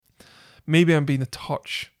maybe I'm being a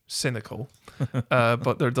touch cynical,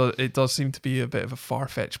 but it does seem to be a bit of a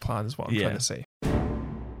far-fetched plan, is what I'm trying to say.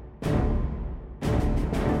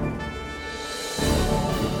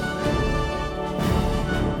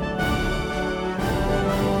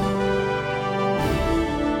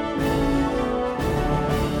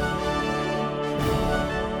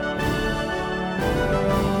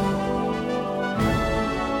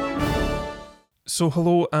 So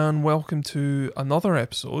hello and welcome to another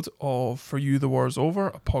episode of For You the War is Over,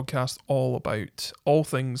 a podcast all about all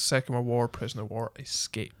things Second World War, prisoner of war,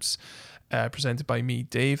 escapes. Presented by me,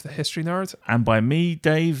 Dave, the history nerd. And by me,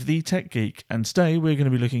 Dave, the tech geek. And today we're going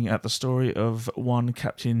to be looking at the story of one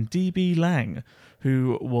Captain D.B. Lang,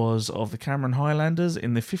 who was of the Cameron Highlanders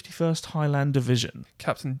in the 51st Highland Division.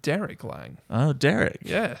 Captain Derek Lang. Oh, Derek.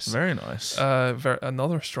 Yes. Very nice.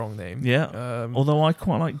 Another strong name. Yeah. Although I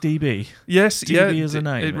quite like DB. Yes, DB is a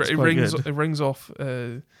name. It rings off,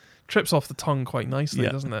 trips off the tongue quite nicely,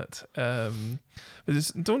 doesn't it? But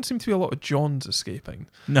there don't seem to be a lot of Johns escaping.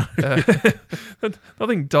 No.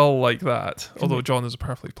 Nothing dull like that. Although John is a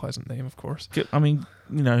perfectly pleasant name, of course. I mean,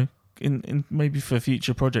 you know, in maybe for a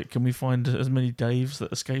future project, can we find as many Daves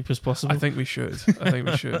that escape as possible? I think we should.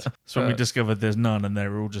 So when we discovered there's none and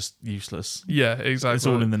they're all just useless. Yeah, exactly. It's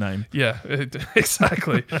all in the name. Yeah,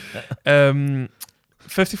 exactly.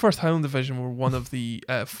 51st Highland Division were one of the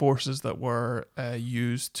forces that were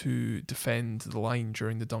used to defend the line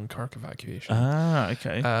during the Dunkirk evacuation. Ah,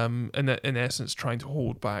 okay. In essence, trying to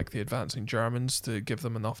hold back the advancing Germans to give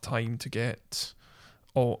them enough time to get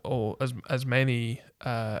as many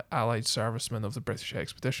Allied servicemen of the British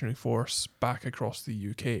Expeditionary Force back across the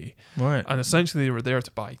UK. Right. And essentially, they were there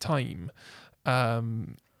to buy time.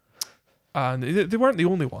 And they weren't the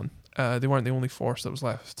only one. They weren't the only force that was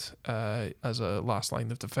left as a last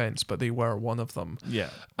line of defence, but they were one of them. Yeah.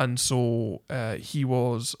 And so he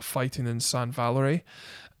was fighting in San Valery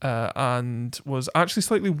and was actually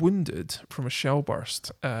slightly wounded from a shell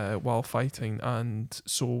burst while fighting, and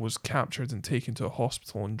so was captured and taken to a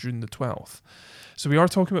hospital on June the 12th. So we are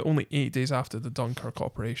talking about only 8 days after the Dunkirk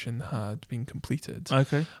operation had been completed.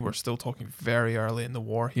 Okay. We're still talking very early in the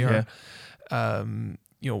war here. Yeah.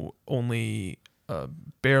 Only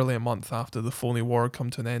barely a month after the Phoney War had come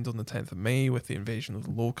to an end on the 10th of May with the invasion of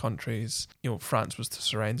the Low Countries. France was to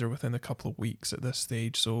surrender within a couple of weeks at this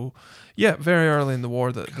stage. So, yeah, very early in the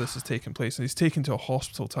war that this has taken place. And he's taken to a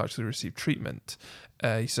hospital to actually receive treatment.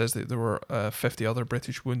 He says that there were 50 other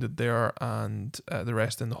British wounded there, and the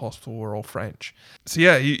rest in the hospital were all French. So,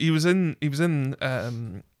 yeah, he was in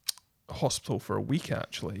hospital for a week,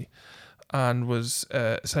 actually, and was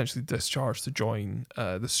essentially discharged to join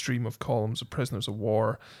the stream of columns of prisoners of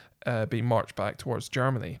war being marched back towards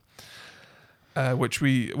Germany, which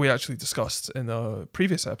we actually discussed in a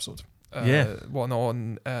previous episode. One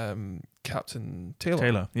on Captain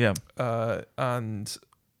Taylor. Yeah. And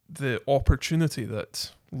the opportunity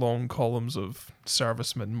that long columns of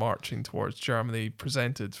servicemen marching towards Germany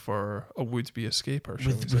presented for a would-be escaper.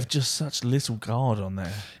 With just such little guard on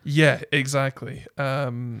there. Yeah, exactly. I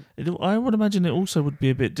would imagine it also would be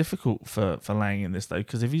a bit difficult for Lang in this, though,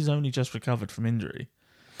 because if he's only just recovered from injury,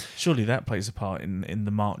 surely that plays a part in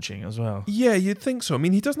the marching as well. Yeah, you'd think so. I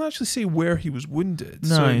mean, he doesn't actually say where he was wounded.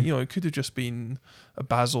 No. So, it could have just been a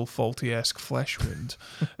Basil Fawlty-esque flesh wound,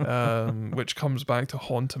 which comes back to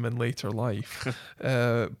haunt him in later life.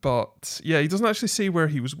 But, yeah, he doesn't actually say where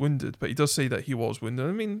he was wounded, but he does say that he was wounded.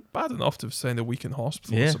 I mean, bad enough to spend a week in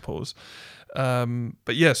hospital, I suppose.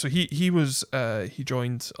 But yeah, so he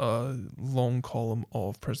joined a long column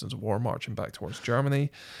of prisoners of war marching back towards Germany,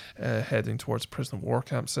 heading towards a prisoner of war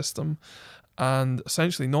camp system, and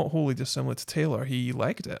essentially not wholly dissimilar to Taylor, he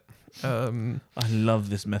legged it. I love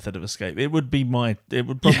this method of escape. It would probably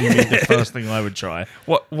be the first thing I would try.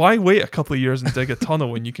 Why wait a couple of years and dig a tunnel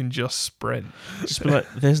when you can just sprint? Just be like,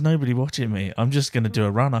 there's nobody watching me. I'm just going to do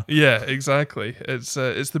a runner. Yeah, exactly. It's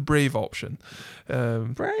the brave option.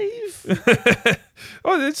 Brave?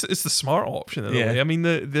 It's the smart option in a way. I mean,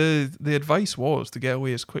 the advice was to get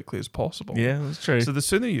away as quickly as possible. Yeah, that's true. So the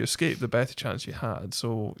sooner you escape, the better chance you had.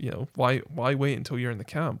 So, why wait until you're in the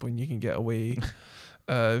camp when you can get away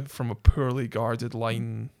from a poorly guarded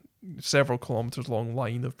line, several kilometers long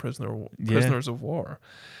line of prisoners of war.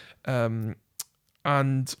 And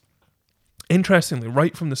interestingly,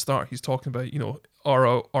 right from the start, he's talking about,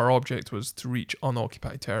 our object was to reach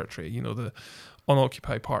unoccupied territory, the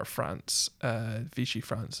unoccupied part of France, Vichy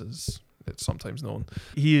France, as it's sometimes known.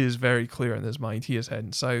 He is very clear in his mind. He is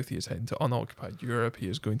heading south. He is heading to unoccupied Europe. He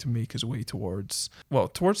is going to make his way towards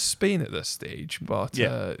Spain at this stage, but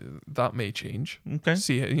that may change. Okay.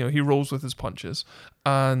 See, he rolls with his punches.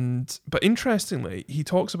 But interestingly, he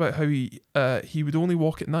talks about how he would only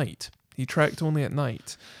walk at night. He trekked only at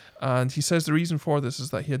night. And he says the reason for this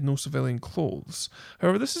is that he had no civilian clothes.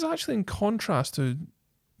 However, this is actually in contrast to,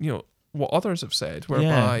 what others have said,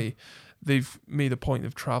 whereby they've made a point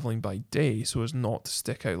of travelling by day so as not to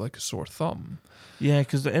stick out like a sore thumb. Yeah,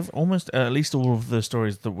 because almost, at least all of the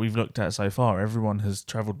stories that we've looked at so far, everyone has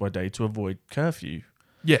travelled by day to avoid curfew.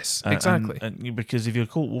 Yes, exactly. And because if you're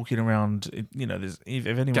caught walking around, there's if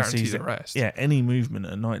anyone Guaranteed sees arrest. Any movement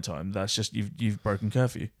at night time, that's just you've broken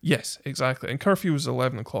curfew. Yes, exactly. And curfew was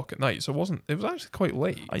 11 o'clock at night, so it was actually quite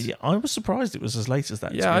late. I was surprised it was as late as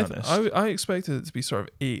that. Yeah, to be honest. I expected it to be sort of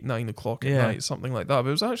 8, 9 o'clock at night, something like that. But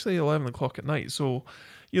it was actually 11 o'clock at night. So,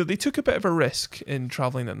 they took a bit of a risk in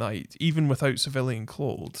travelling at night, even without civilian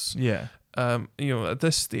clothes. Yeah. At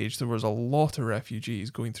this stage, there was a lot of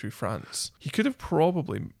refugees going through France. He could have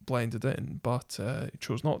probably blended in, but he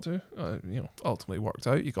chose not to. Ultimately worked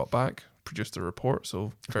out. He got back, produced a report,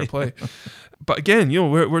 so fair play. But again,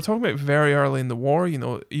 we're talking about very early in the war.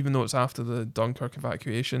 Even though it's after the Dunkirk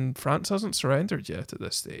evacuation, France hasn't surrendered yet at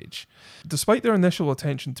this stage. Despite their initial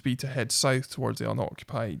intention to be to head south towards the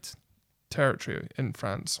unoccupied territory in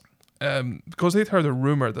France. Because they'd heard a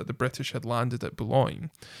rumour that the British had landed at Boulogne,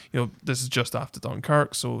 this is just after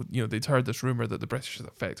Dunkirk, so, they'd heard this rumour that the British had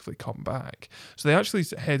effectively come back. So they actually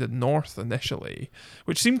headed north initially,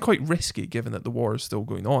 which seemed quite risky given that the war is still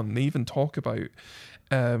going on. And they even talk about,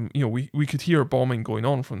 we could hear bombing going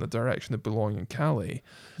on from the direction of Boulogne and Calais.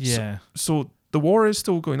 Yeah. So the war is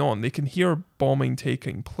still going on. They can hear bombing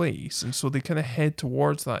taking place, and so they kind of head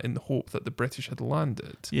towards that in the hope that the British had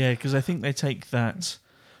landed. Yeah, because I think they take that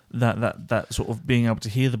sort of being able to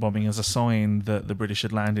hear the bombing as a sign that the British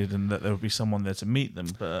had landed and that there would be someone there to meet them.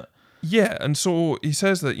 But yeah, and so he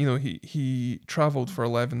says that he travelled for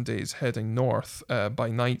 11 days heading north by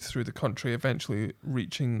night through the country, eventually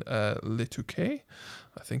reaching Le Touquet,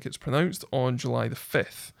 I think it's pronounced, on July the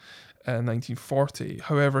 5th, 1940.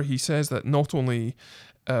 However, he says that not only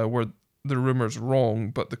were the rumours wrong,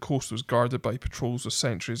 but the coast was guarded by patrols with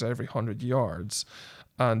sentries every 100 yards.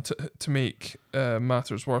 And to make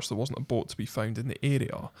matters worse, there wasn't a boat to be found in the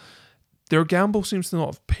area. Their gamble seems to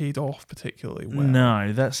not have paid off particularly well.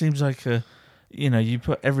 No, that seems like you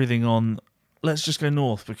put everything on, let's just go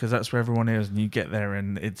north because that's where everyone is, and you get there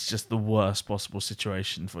and it's just the worst possible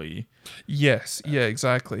situation for you. Yes, yeah,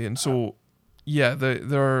 exactly. And so, yeah,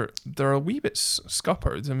 they're a wee bit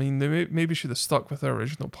scuppered. I mean, they maybe should have stuck with their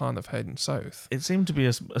original plan of heading south. It seemed to be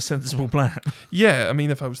a sensible plan. Yeah, I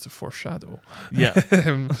mean, if I was to foreshadow. Yeah.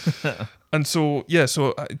 And so,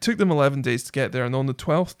 so it took them 11 days to get there, and on the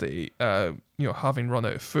 12th day, having run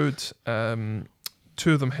out of food,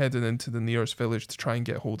 two of them headed into the nearest village to try and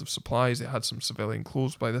get hold of supplies. They had some civilian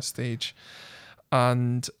clothes by this stage.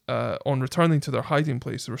 And on returning to their hiding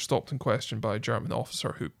place, they were stopped and questioned by a German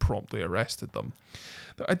officer who promptly arrested them.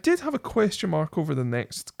 I did have a question mark over the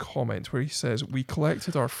next comment where he says, "We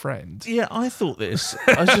collected our friend." Yeah, I thought this.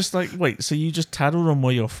 I was just like, wait, so you just tattled on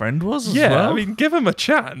where your friend was as well? Yeah, I mean, give him a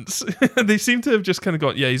chance. They seem to have just kind of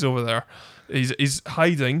gone, yeah, he's over there. He's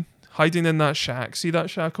hiding in that shack. See that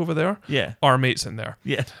shack over there? Yeah. Our mate's in there.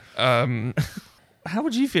 Yeah. How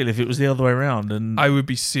would you feel if it was the other way around? And I would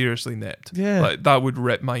be seriously nipped. Yeah. Like, that would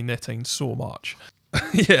rip my knitting so much.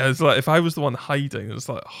 Yeah, it's like if I was the one hiding, it's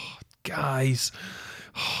like, oh, guys,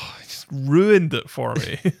 you just ruined it for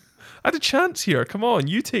me. I had a chance here. Come on,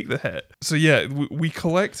 you take the hit. So yeah, we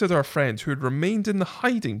collected our friend who had remained in the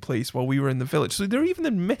hiding place while we were in the village. So they're even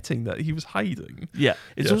admitting that he was hiding. Yeah.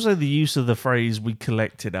 It's also the use of the phrase, we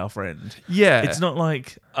collected our friend. Yeah. It's not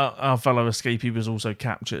like our fellow escapee was also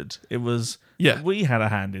captured. It was, we had a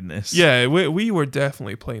hand in this. Yeah, we were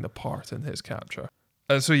definitely playing a part in his capture.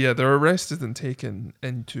 So yeah, they're arrested and taken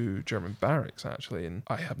into German barracks, actually, and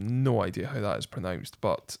I have no idea how that is pronounced,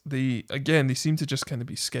 but they seem to just kind of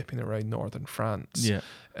be skipping around northern France,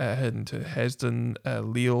 heading to Hesdin,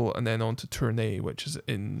 Lille, and then on to Tournai, which is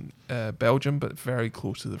in Belgium, but very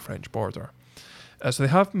close to the French border. So they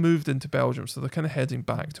have moved into Belgium, so they're kind of heading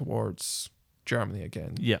back towards Germany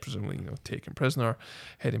again, presumably taken prisoner,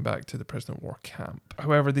 heading back to the prisoner of war camp.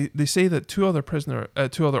 However, they say that two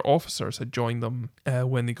other officers had joined them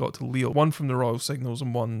when they got to Lille. One from the Royal Signals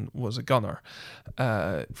and one was a gunner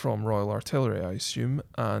from Royal Artillery, I assume.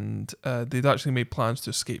 And they'd actually made plans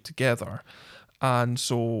to escape together. And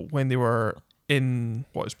so when they were in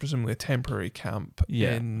what is presumably a temporary camp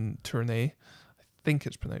in Tournai, I think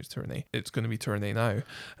it's pronounced Tournai. It's going to be Tournai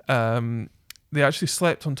now. They actually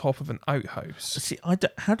slept on top of an outhouse. See,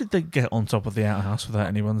 how did they get on top of the outhouse without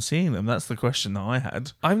anyone seeing them? That's the question that I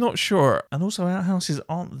had. I'm not sure. And also, outhouses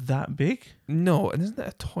aren't that big. No, and isn't it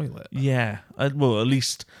a toilet? Yeah. Well, at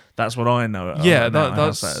least that's what I know. Yeah,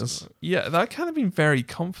 that's yeah. That kind of been very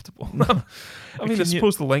comfortable. I mean, I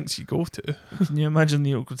suppose the lengths you go to. Can you imagine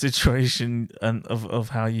the awkward situation and of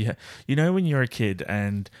how you when you're a kid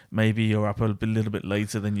and maybe you're up a little bit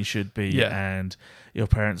later than you should be, and your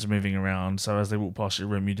parents are moving around, so as they walk past your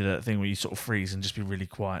room, you do that thing where you sort of freeze and just be really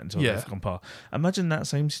quiet until they've gone past. Imagine that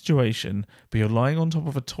same situation, but you're lying on top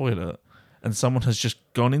of a toilet and someone has just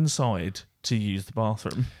gone inside to use the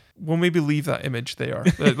bathroom. We'll maybe leave that image there.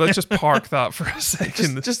 Let's just park that for a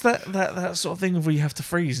second. Just that sort of thing where you have to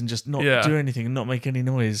freeze and just not do anything and not make any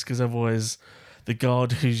noise, because otherwise the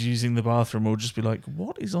guard who's using the bathroom will just be like,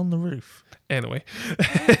 what is on the roof? Anyway,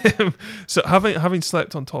 so having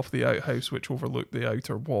slept on top of the outhouse, which overlooked the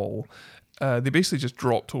outer wall, they basically just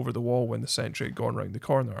dropped over the wall when the sentry had gone round the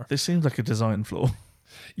corner. This seems like a design flaw.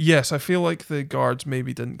 Yes, I feel like the guards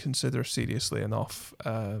maybe didn't consider seriously enough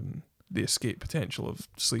the escape potential of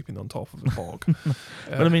sleeping on top of a bog.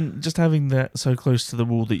 But I mean, just having that so close to the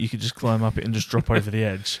wall that you could just climb up it and just drop over the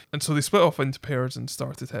edge. And so they split off into pairs and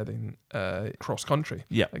started heading cross country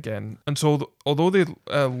again. And so although they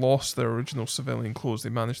lost their original civilian clothes, they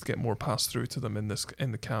managed to get more passed through to them in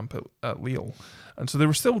the camp at Lille. And so they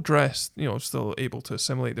were still dressed, still able to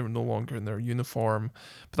assimilate. They were no longer in their uniform.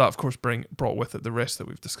 But that, of course, brought with it the risk that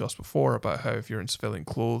we've discussed before about how if you're in civilian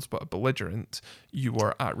clothes but a belligerent, you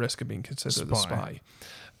were at risk of being considered a spy,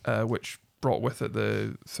 which brought with it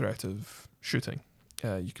the threat of shooting.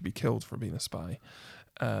 You could be killed for being a spy,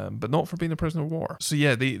 but not for being a prisoner of war. So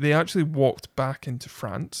yeah, they actually walked back into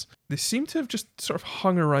France. They seem to have just sort of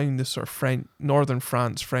hung around this sort of northern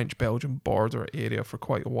France, French-Belgian border area for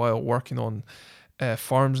quite a while, working on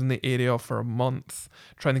farms in the area for a month,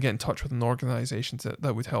 trying to get in touch with an organisation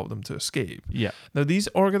that would help them to escape. Yeah. Now, these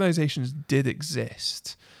organisations did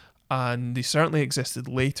exist, and they certainly existed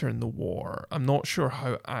later in the war. I'm not sure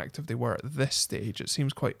how active they were at this stage. It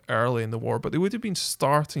seems quite early in the war, but they would have been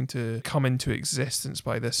starting to come into existence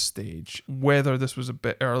by this stage. Whether this was a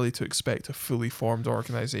bit early to expect a fully formed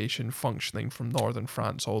organisation functioning from northern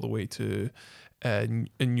France all the way to a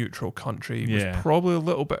neutral country was probably a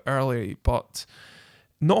little bit early, but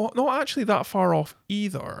not actually that far off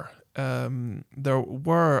either. There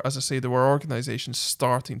were organisations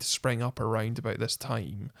starting to spring up around about this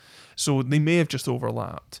time, so they may have just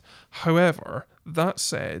overlapped. However, that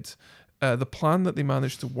said, the plan that they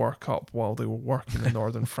managed to work up while they were working in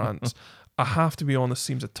northern France, I have to be honest,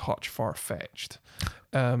 seems a touch far-fetched.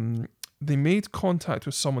 They made contact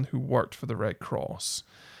with someone who worked for the Red Cross.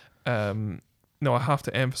 Now, I have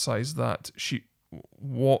to emphasise that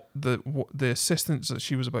the assistance that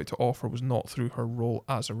she was about to offer was not through her role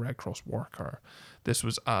as a Red Cross worker. This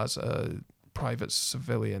was as a private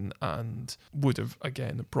civilian and would have,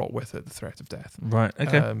 again, brought with it the threat of death. Right,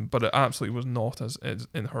 okay. But it absolutely was not as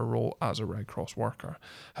in her role as a Red Cross worker.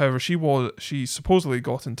 However, she supposedly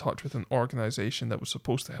got in touch with an organisation that was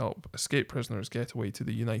supposed to help escape prisoners get away to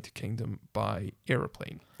the United Kingdom by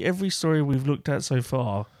aeroplane. Every story we've looked at so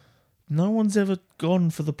far, no one's ever gone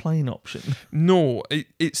for the plane option. No,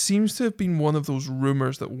 it seems to have been one of those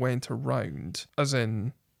rumours that went around, as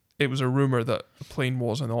in it was a rumour that a plane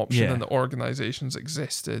was an option and that organisations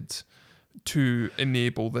existed to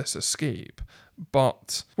enable this escape.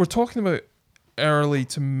 But we're talking about early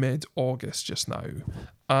to mid-August just now,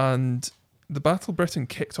 and the Battle of Britain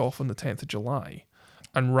kicked off on the 10th of July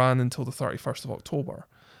and ran until the 31st of October.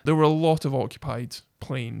 There were a lot of occupied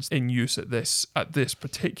planes in use at this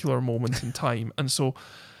particular moment in time, and so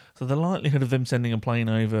the likelihood of them sending a plane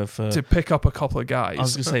over to pick up a couple of guys. I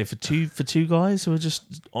was going to say for two guys who are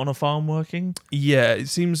just on a farm working. Yeah, it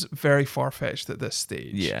seems very far fetched at this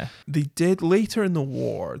stage. Yeah, they did later in the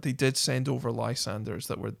war. They did send over Lysanders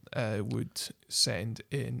that would send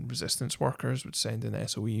in resistance workers, would send in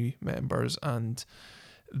SOE members, and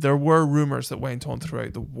there were rumours that went on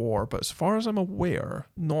throughout the war, but as far as I'm aware,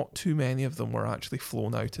 not too many of them were actually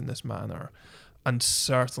flown out in this manner. And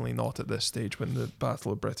certainly not at this stage when the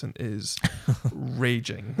Battle of Britain is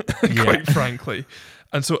raging, quite frankly.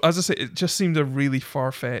 And so, as I say, it just seemed a really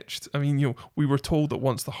far-fetched... I mean, we were told that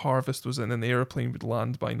once the harvest was in, an aeroplane would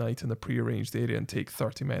land by night in a pre-arranged area and take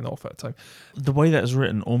 30 men off at a time. The way that is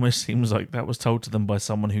written almost seems like that was told to them by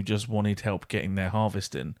someone who just wanted help getting their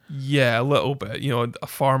harvest in. Yeah, a little bit. A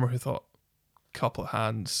farmer who thought, couple of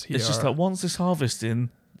hands here. It's just like, once this harvest in...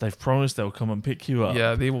 They've promised they'll come and pick you up.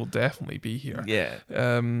 Yeah, they will definitely be here. Yeah.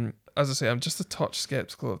 as I say, I'm just a touch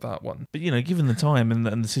skeptical of that one. But, given the time and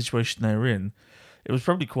the situation they were in, it was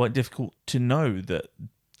probably quite difficult to know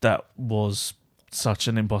that was such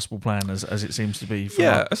an impossible plan as it seems to be from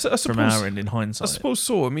our end in hindsight. I suppose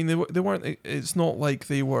so. I mean, they weren't. It's not like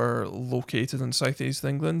they were located in southeast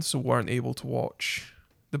England, so weren't able to watch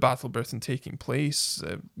the Battle of Britain taking place.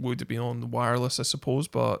 It would have been on the wireless, I suppose,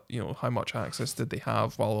 but how much access did they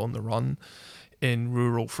have while on the run in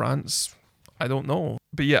rural France? I don't know.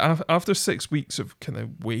 But yeah, after 6 weeks of kind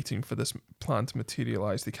of waiting for this plan to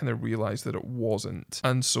materialise, they kind of realised that it wasn't.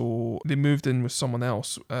 And so they moved in with someone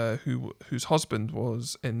else whose husband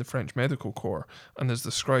was in the French Medical Corps and is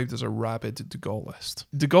described as a rabid de Gaullist.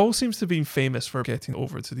 De Gaulle seems to have been famous for getting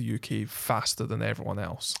over to the UK faster than everyone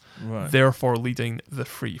else, therefore leading the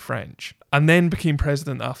Free French. And then became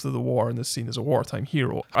president after the war and is seen as a wartime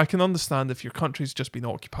hero. I can understand if your country's just been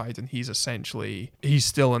occupied and he's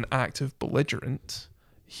still an active belligerent,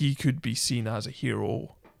 he could be seen as a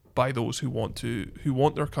hero by those who want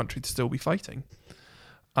their country to still be fighting.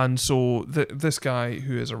 And so this guy,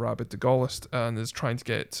 who is a rabid de Gaullist and is trying to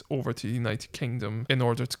get over to the United Kingdom in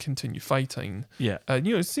order to continue fighting,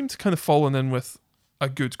 it seemed to kind of fallen in with a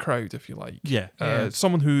good crowd, if you like.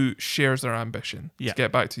 Someone who shares their ambition to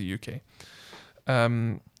get back to the UK.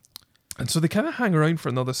 And so they kind of hang around for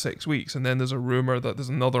another 6 weeks, and then there's a rumour that there's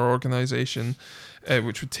another organisation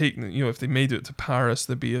which would take, if they made it to Paris,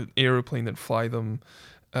 there'd be an aeroplane that'd fly them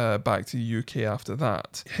back to the UK after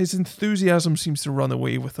that. His enthusiasm seems to run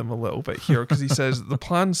away with him a little bit here, because he says the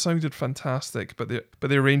plan sounded fantastic, but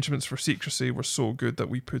the arrangements for secrecy were so good that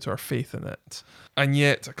we put our faith in it. And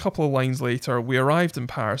yet, a couple of lines later, we arrived in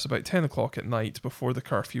Paris about 10 o'clock at night before the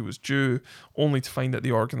curfew was due, only to find that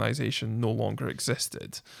the organisation no longer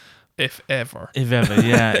existed. If ever,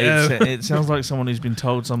 yeah. It sounds like someone who's been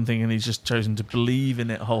told something and he's just chosen to believe in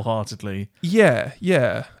it wholeheartedly. Yeah.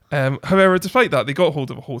 However, despite that, they got hold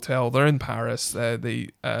of a hotel. They're in Paris. They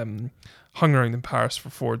hung around in Paris for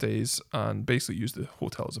 4 days and basically used the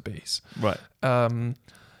hotel as a base. Right. And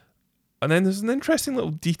then there's an interesting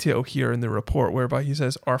little detail here in the report whereby he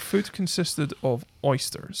says, our food consisted of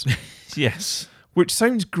oysters. Yes. Which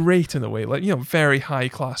sounds great in a way, like, very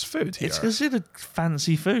high-class food here. It's considered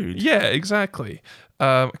fancy food. Yeah, exactly.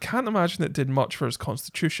 I can't imagine it did much for his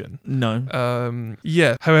constitution. No.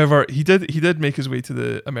 However, he did make his way to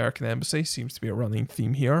the American embassy. Seems to be a running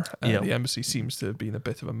theme here. The embassy seems to have been a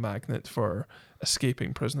bit of a magnet for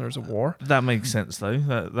escaping prisoners of war. That makes sense, though.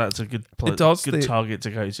 That's a good target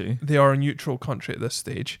to go to. They are a neutral country at this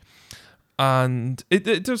stage. And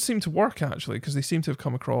it does seem to work, actually, because they seem to have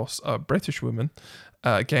come across a British woman,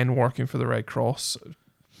 again, working for the Red Cross,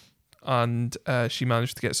 and she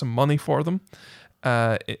managed to get some money for them.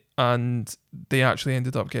 And they actually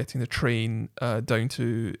ended up getting a train down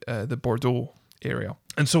to the Bordeaux area.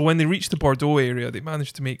 And so when they reached the Bordeaux area, they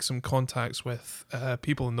managed to make some contacts with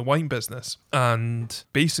people in the wine business. And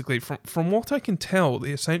basically, from what I can tell,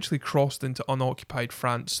 they essentially crossed into unoccupied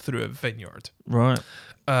France through a vineyard. Right.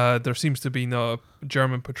 There seems to have been a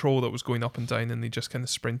German patrol that was going up and down, and they just kind of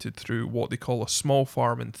sprinted through what they call a small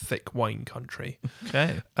farm in thick wine country.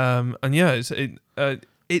 Okay. And yeah,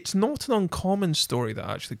 it's not an uncommon story that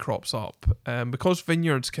actually crops up, because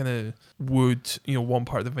vineyards kind of would, one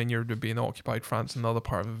part of the vineyard would be in occupied France, another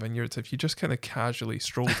part of the vineyard. If you just kind of casually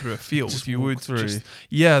stroll through a field, you would through.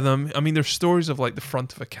 There's stories of like the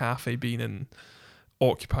front of a cafe being in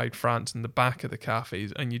occupied France and the back of the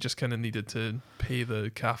cafes, and you just kind of needed to pay the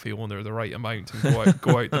cafe owner the right amount and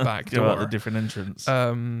go out the back door. Go out the different entrance.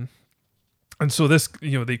 And so this,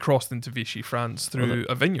 they crossed into Vichy France through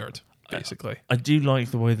a vineyard, basically. I do like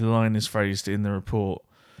the way the line is phrased in the report,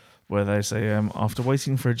 where they say, after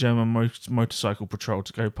waiting for a German motorcycle patrol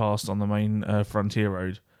to go past on the main frontier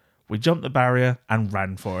road, we jumped the barrier and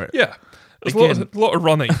ran for it. Yeah. There's a lot of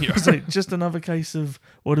running here. So just another case of,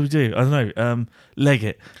 what do we do? I don't know. Leg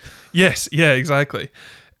it. Yes, yeah, exactly.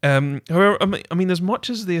 However, I mean, as much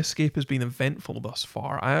as the escape has been eventful thus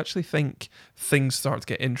far, I actually think things start to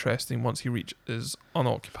get interesting once he reaches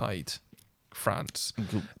unoccupied France.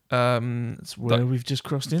 That's where we've just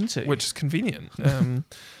crossed into. Which is convenient.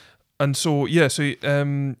 And so,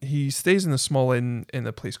 he stays in a small inn in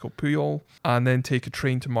a place called Puyol, and then take a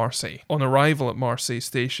train to Marseille. On arrival at Marseille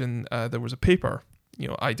station, there was a paper,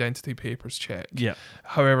 identity papers check. Yeah.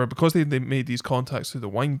 However, because they made these contacts through the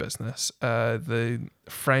wine business, the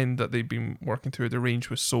friend that they'd been working through had arranged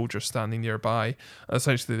with soldiers standing nearby.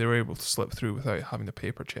 Essentially, they were able to slip through without having a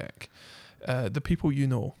paper check. The people you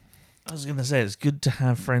know. I was going to say, it's good to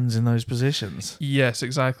have friends in those positions. Yes,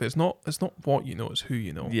 exactly. It's not what you know, it's who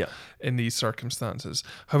you know. Yeah. In these circumstances.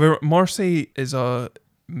 However, Marseille is a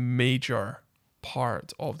major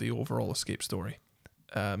part of the overall escape story.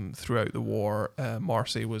 Throughout the war,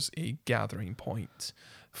 Marseille was a gathering point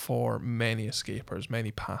for many escapers.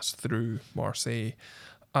 Many passed through Marseille,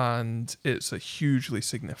 and it's a hugely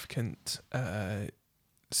significant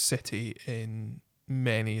city in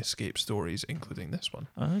many escape stories, including this one.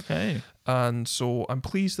 Okay. And so I'm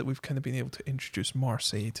pleased that we've kind of been able to introduce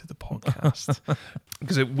Marseille to the podcast,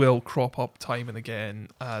 because it will crop up time and again.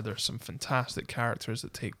 There's some fantastic characters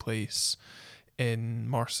that take place in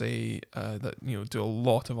Marseille that do a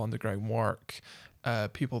lot of underground work,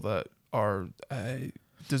 people that are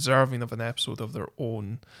deserving of an episode of their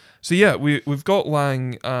own. So yeah, we've got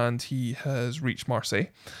Lang, and he has reached Marseille,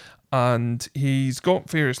 and he's got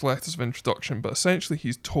various letters of introduction, but essentially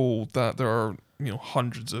he's told that there are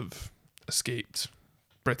hundreds of escaped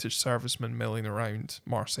British servicemen milling around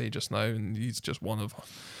Marseille just now, and he's just one of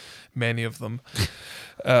many of them.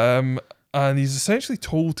 And he's essentially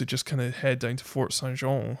told to just kind of head down to Fort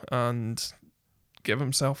Saint-Jean and give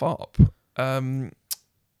himself up. Well,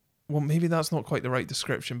 maybe that's not quite the right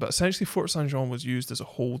description, but essentially Fort Saint-Jean was used as a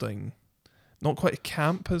holding, not quite a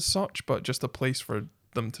camp as such, but just a place for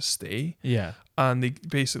them to stay. Yeah. And they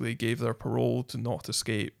basically gave their parole to not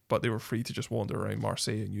escape, but they were free to just wander around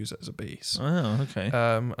Marseille and use it as a base. Oh, okay.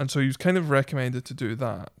 And so he was kind of recommended to do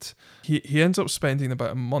that. He ends up spending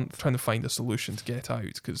about a month trying to find a solution to get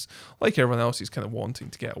out, because like everyone else, he's kind of wanting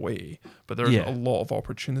to get away, but there's a lot of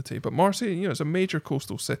opportunity. But Marseille, it's a major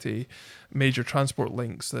coastal city, major transport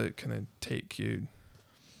links that kind of take you,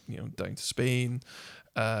 down to Spain,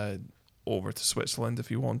 over to Switzerland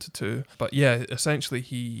if you wanted to. But yeah, essentially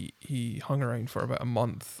he hung around for about a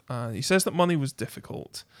month, and he says that money was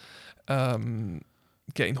difficult,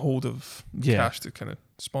 getting hold of cash to kind of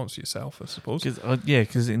sponsor yourself, I suppose.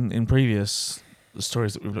 Because in previous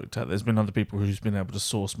stories that we've looked at, there's been other people who's been able to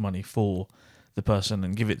source money for the person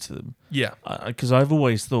and give it to them. Yeah. Because I've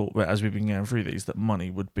always thought, as we've been going through these, that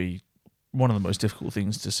money would be one of the most difficult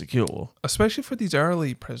things to secure, especially for these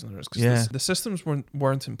early prisoners, because the systems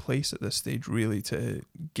weren't in place at this stage really to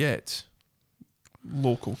get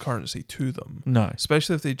local currency to them. No,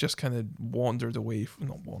 especially if they just kind of not wandered away,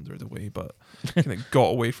 but kind of got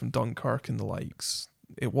away from Dunkirk and the likes.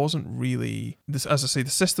 It wasn't really this, as I say, the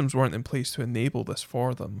systems weren't in place to enable this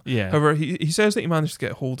for them. Yeah. However, he says that he managed to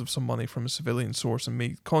get hold of some money from a civilian source and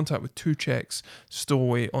made contact with 2 Czechs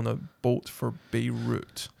stowaway on a boat for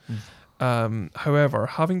Beirut. However,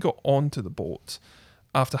 having got onto the boat,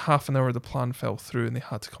 after half an hour the plan fell through and they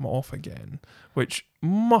had to come off again, which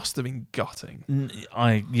must have been gutting.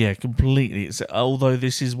 Completely. Although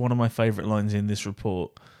this is one of my favourite lines in this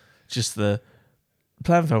report, just the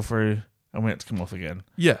plan fell through and we had to come off again.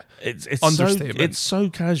 Yeah, it's understatement. It's so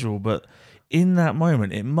casual, but in that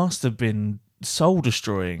moment it must have been soul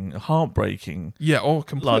destroying, heartbreaking. Yeah,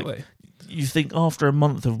 completely. Like, you think after a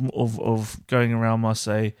month of going around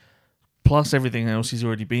Marseille, plus everything else he's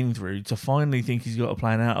already been through, to finally think he's got a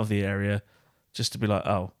plan out of the area, just to be like,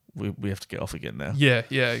 oh, we have to get off again now. Yeah,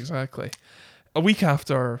 exactly. A week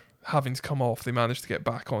after having to come off, they managed to get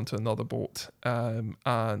back onto another boat,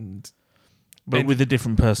 with a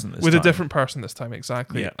different person this time. With a different person this time,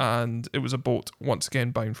 exactly. Yeah. And it was a boat, once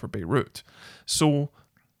again, bound for Beirut. So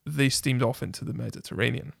they steamed off into the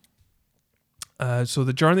Mediterranean. So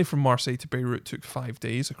the journey from Marseille to Beirut took 5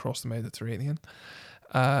 days across the Mediterranean.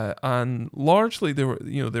 And largely they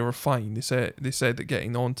were fine. They said that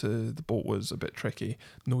getting onto the boat was a bit tricky.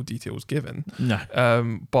 No details given. No.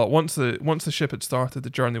 But once the ship had started, the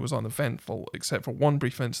journey was uneventful, except for one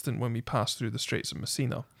brief instant when we passed through the Straits of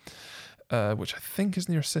Messina, which I think is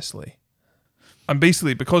near Sicily. And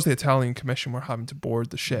basically, because the Italian Commission were having to board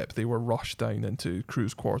the ship, they were rushed down into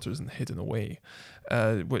crew's quarters and hidden away.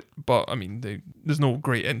 But I mean, there's no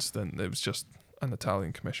great incident. It was just an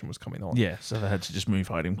Italian Commission was coming on. Yeah, so they had to just move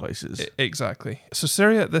hiding places. Exactly. So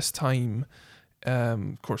Syria at this time,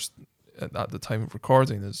 of course, at the time of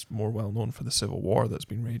recording, is more well known for the civil war that's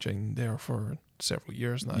been raging there for several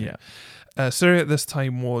years now. Yeah. Syria at this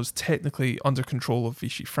time was technically under control of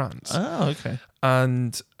Vichy France. Oh, okay.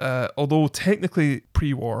 And although technically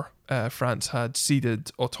pre-war, France had ceded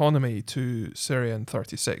autonomy to Syria in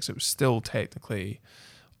 1936, it was still technically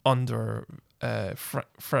under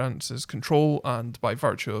France's control, and by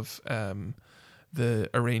virtue of the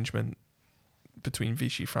arrangement between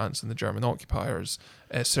Vichy France and the German occupiers,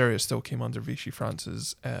 Syria still came under Vichy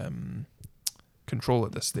France's control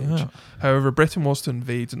at this stage. Yeah. However, Britain was to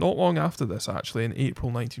invade not long after this, actually, in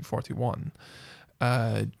April 1941.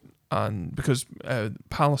 And because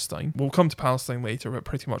Palestine, we'll come to Palestine later, but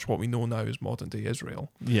pretty much what we know now is modern day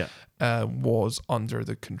Israel, was under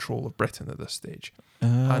the control of Britain at this stage.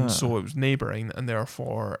 And so it was neighbouring, and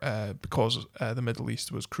therefore, because the Middle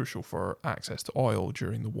East was crucial for access to oil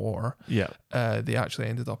during the war, they actually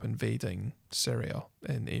ended up invading Syria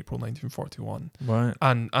in April 1941. Right.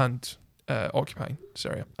 And occupying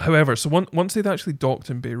Syria. However, so once they'd actually docked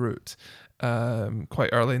in Beirut, quite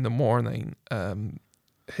early in the morning,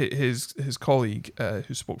 his colleague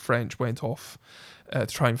who spoke French went off to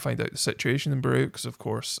try and find out the situation in Beirut, because of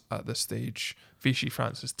course at this stage Vichy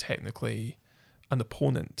France is technically an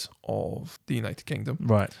opponent of the United Kingdom.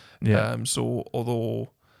 Right. Yeah. So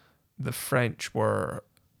although the French were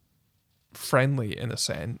friendly in a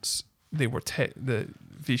sense, they were the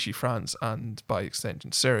Vichy France and by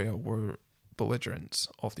extension Syria were belligerents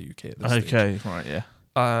of the UK at this stage. Okay. Right. Yeah.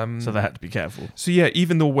 So they had to be careful. So yeah,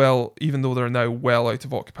 even though they're now well out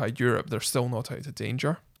of occupied Europe, they're still not out of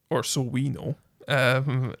danger, or so we know.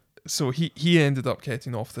 So he ended up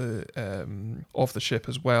getting off the ship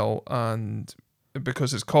as well, and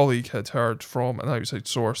because his colleague had heard from an outside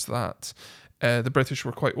source that the British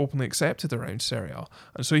were quite openly accepted around Syria,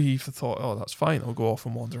 and so he thought, oh, that's fine, I'll go off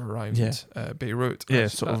and wander around Beirut. Yeah,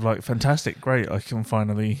 sort of like fantastic, great, I can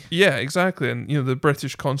finally... Yeah, exactly, and the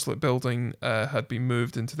British consulate building had been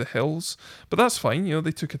moved into the hills, but that's fine,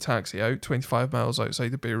 they took a taxi out 25 miles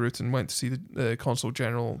outside of Beirut and went to see the Consul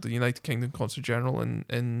General, the United Kingdom Consul General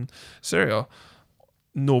in Syria.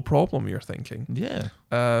 No problem, you're thinking. Yeah.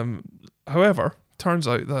 However, turns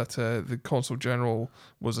out that the Consul General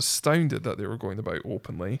was astounded that they were going about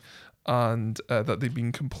openly, and that they'd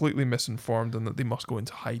been completely misinformed and that they must go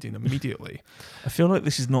into hiding immediately. I feel like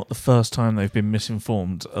this is not the first time they've been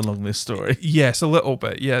misinformed along this story. Yes, a little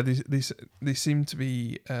bit. Yeah, they seem to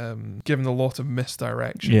be given a lot of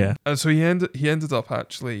misdirection. Yeah, and so he ended up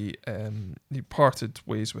actually he parted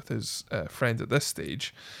ways with his friend at this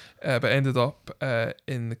stage, but ended up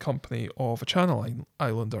in the company of a Channel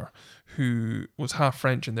Islander who was half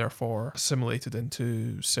French and therefore assimilated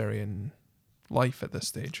into Syrian life at this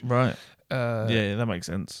stage. Right. Yeah, that makes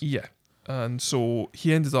sense. Yeah. And so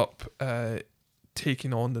he ended up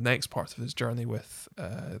taking on the next part of his journey with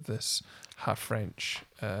this half French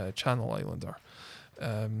Channel Islander.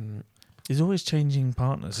 He's always changing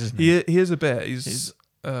partners, isn't he? He is a bit. He's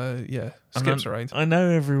skips around. I know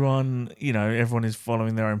everyone is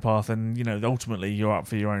following their own path, and ultimately you're up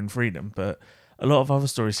for your own freedom, but a lot of other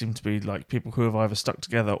stories seem to be like people who have either stuck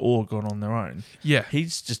together or gone on their own. Yeah.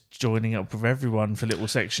 He's just joining up with everyone for little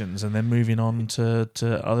sections and then moving on to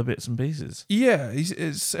other bits and pieces. Yeah,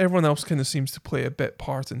 it's everyone else kind of seems to play a bit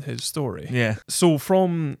part in his story. Yeah. So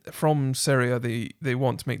from Syria, they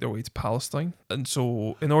want to make their way to Palestine. And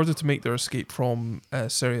so in order to make their escape from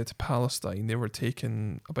Syria to Palestine, they were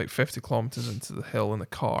taken about 50 kilometers into the hill in a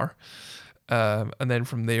car. And then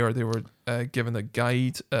from there, they were given a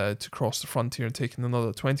guide to cross the frontier and taken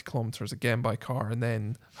another 20 kilometers again by car, and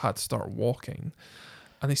then had to start walking.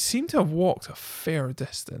 And they seem to have walked a fair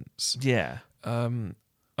distance. Yeah. I mean,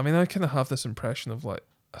 I kind of have this impression of like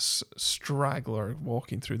a straggler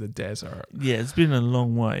walking through the desert. Yeah, it's been a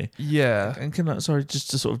long way. Yeah. And just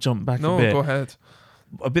to sort of jump back a bit. No, go ahead.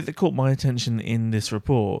 A bit that caught my attention in this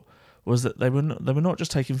report was that they were not just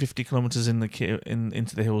taking 50 kilometers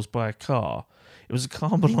into the hills by a car. It was a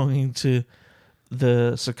car belonging to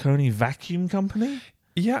the Saucony Vacuum Company.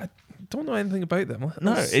 Yeah, don't know anything about them.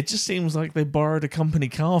 No, it just seems like they borrowed a company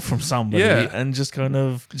car from somebody and just kind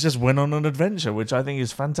of just went on an adventure, which I think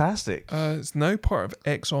is fantastic. It's now part of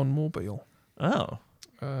ExxonMobil. Oh.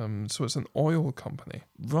 So it's an oil company.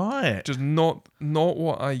 Right. Just not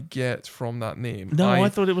what I get from that name. No, I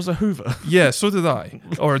thought it was a Hoover. Yeah, so did I.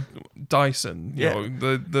 Or Dyson, you know,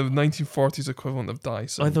 the 1940s equivalent of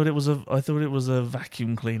Dyson. I thought it was a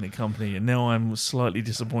vacuum cleaner company, and now I'm slightly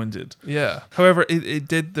disappointed. Yeah. However, it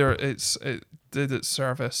did its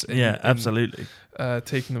service in, absolutely.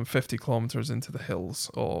 Taking them 50 kilometers into the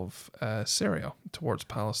hills of Syria towards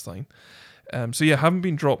Palestine. Having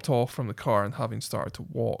been dropped off from the car and having started to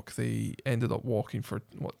walk, they ended up walking for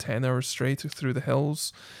 10 hours straight through the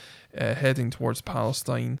hills, heading towards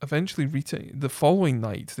Palestine. Eventually, the following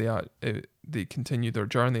night, they continued their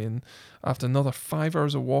journey, and after another 5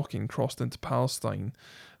 hours of walking, crossed into Palestine.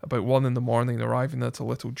 About 1 a.m, arriving at a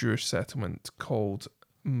little Jewish settlement called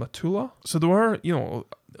Matula. So there were,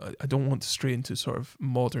 I don't want to stray into sort of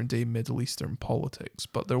modern day Middle Eastern politics,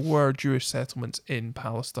 but there were Jewish settlements in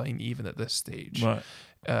Palestine even at this stage. Right.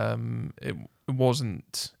 It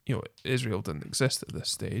wasn't, Israel didn't exist at this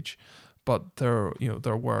stage, but there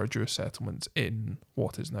were Jewish settlements in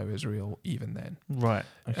what is now Israel even then. Right.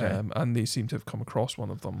 Okay. And they seem to have come across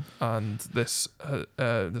one of them. And this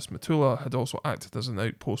Metula had also acted as an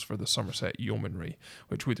outpost for the Somerset Yeomanry,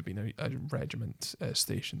 which would have been a regiment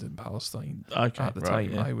stationed in Palestine at the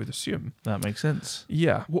time, I would assume. That makes sense.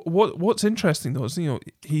 Yeah. What's interesting though is,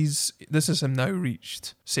 this has him now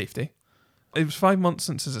reached safety. It was 5 months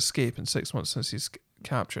since his escape and 6 months since he's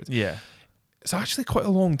captured. Yeah. It's actually quite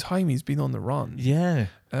a long time he's been on the run. Yeah.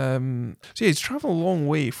 He's travelled a long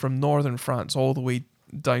way from northern France all the way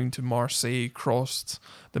down to Marseille, crossed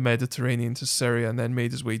the Mediterranean to Syria, and then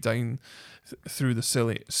made his way down through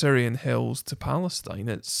the Syrian hills to Palestine.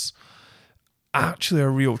 It's actually a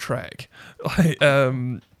real trek.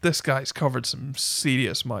 This guy's covered some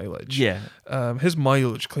serious mileage. Yeah. His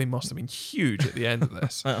mileage claim must have been huge at the end of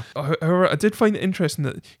this. However, I did find it interesting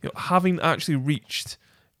that having actually reached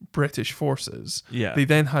British forces, they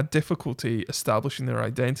then had difficulty establishing their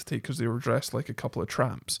identity because they were dressed like a couple of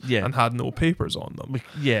tramps and had no papers on them.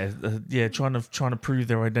 Trying to prove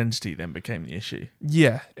their identity then became the issue.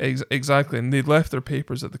 Yeah, exactly. And they'd left their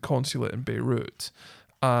papers at the consulate in Beirut,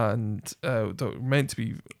 and they were meant to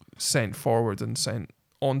be sent forward and sent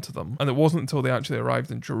onto them. And it wasn't until they actually arrived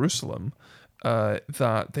in Jerusalem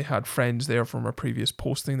that they had friends there from a previous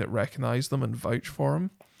posting that recognised them and vouched for them.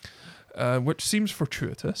 Which seems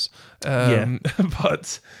fortuitous,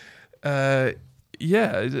 but it's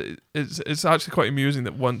actually quite amusing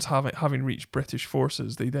that once having reached British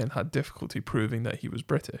forces, they then had difficulty proving that he was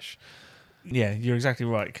British. Yeah, you're exactly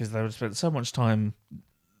right, because they would spend so much time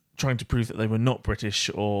trying to prove that they were not British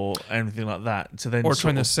or anything like that, or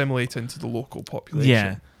trying to assimilate into the local population.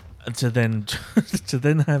 Yeah, to then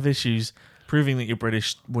have issues proving that you're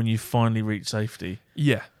British when you finally reach safety.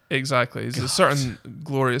 Yeah. Exactly. There's a certain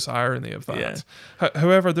glorious irony of that. Yeah.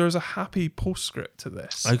 However, there's a happy postscript to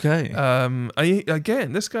this. Okay.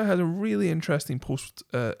 Again, this guy had a really interesting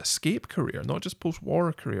post-escape career, not just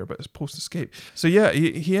post-war career, but his post-escape. So yeah,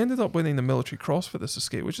 he ended up winning the Military Cross for this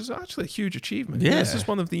escape, which is actually a huge achievement. Yeah. This is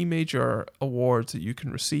one of the major awards that you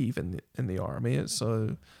can receive in the army. It's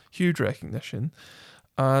a huge recognition.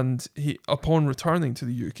 And upon returning to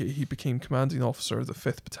the UK, he became commanding officer of the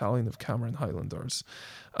 5th Battalion of Cameron Highlanders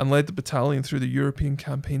and led the battalion through the European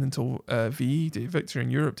campaign until VE Day, Victory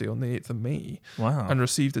in Europe Day, on the 8th of May. Wow. And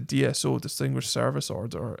received a DSO, Distinguished Service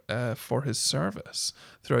Order, for his service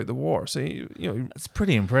throughout the war. So, that's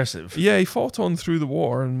pretty impressive. Yeah, he fought on through the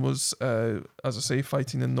war and was, as I say,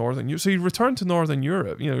 fighting in Northern Europe. So he returned to Northern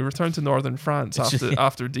Europe. He returned to Northern France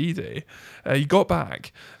after D-Day. He got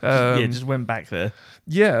back. Just went back there.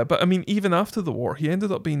 Yeah, but I mean, even after the war, he ended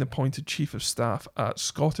up being appointed Chief of Staff at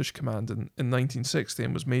Scottish Command in 1960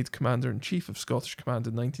 and was made Commander-in-Chief of Scottish Command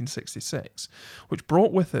in 1966, which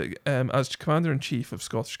brought with it, as Commander-in-Chief of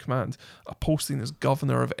Scottish Command, a posting as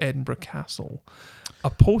Governor of Edinburgh Castle, a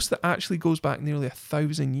post that actually goes back nearly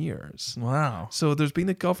 1,000 years. Wow. So there's been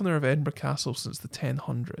a Governor of Edinburgh Castle since the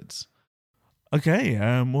 1000s. Okay,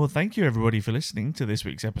 well, thank you everybody for listening to this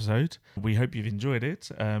week's episode. We hope you've enjoyed it.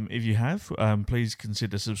 If you have, please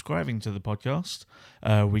consider subscribing to the podcast.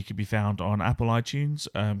 We could be found on Apple iTunes,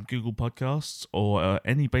 Google Podcasts, or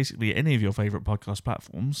any of your favourite podcast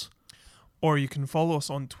platforms. Or you can follow us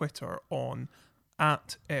on Twitter on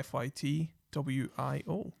 @FITWIO.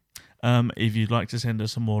 If you'd like to send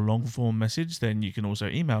us a more long-form message, then you can also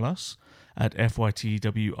email us at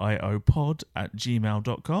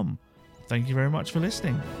fytwiopod@gmail.com. Thank you very much for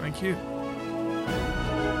listening. Thank you.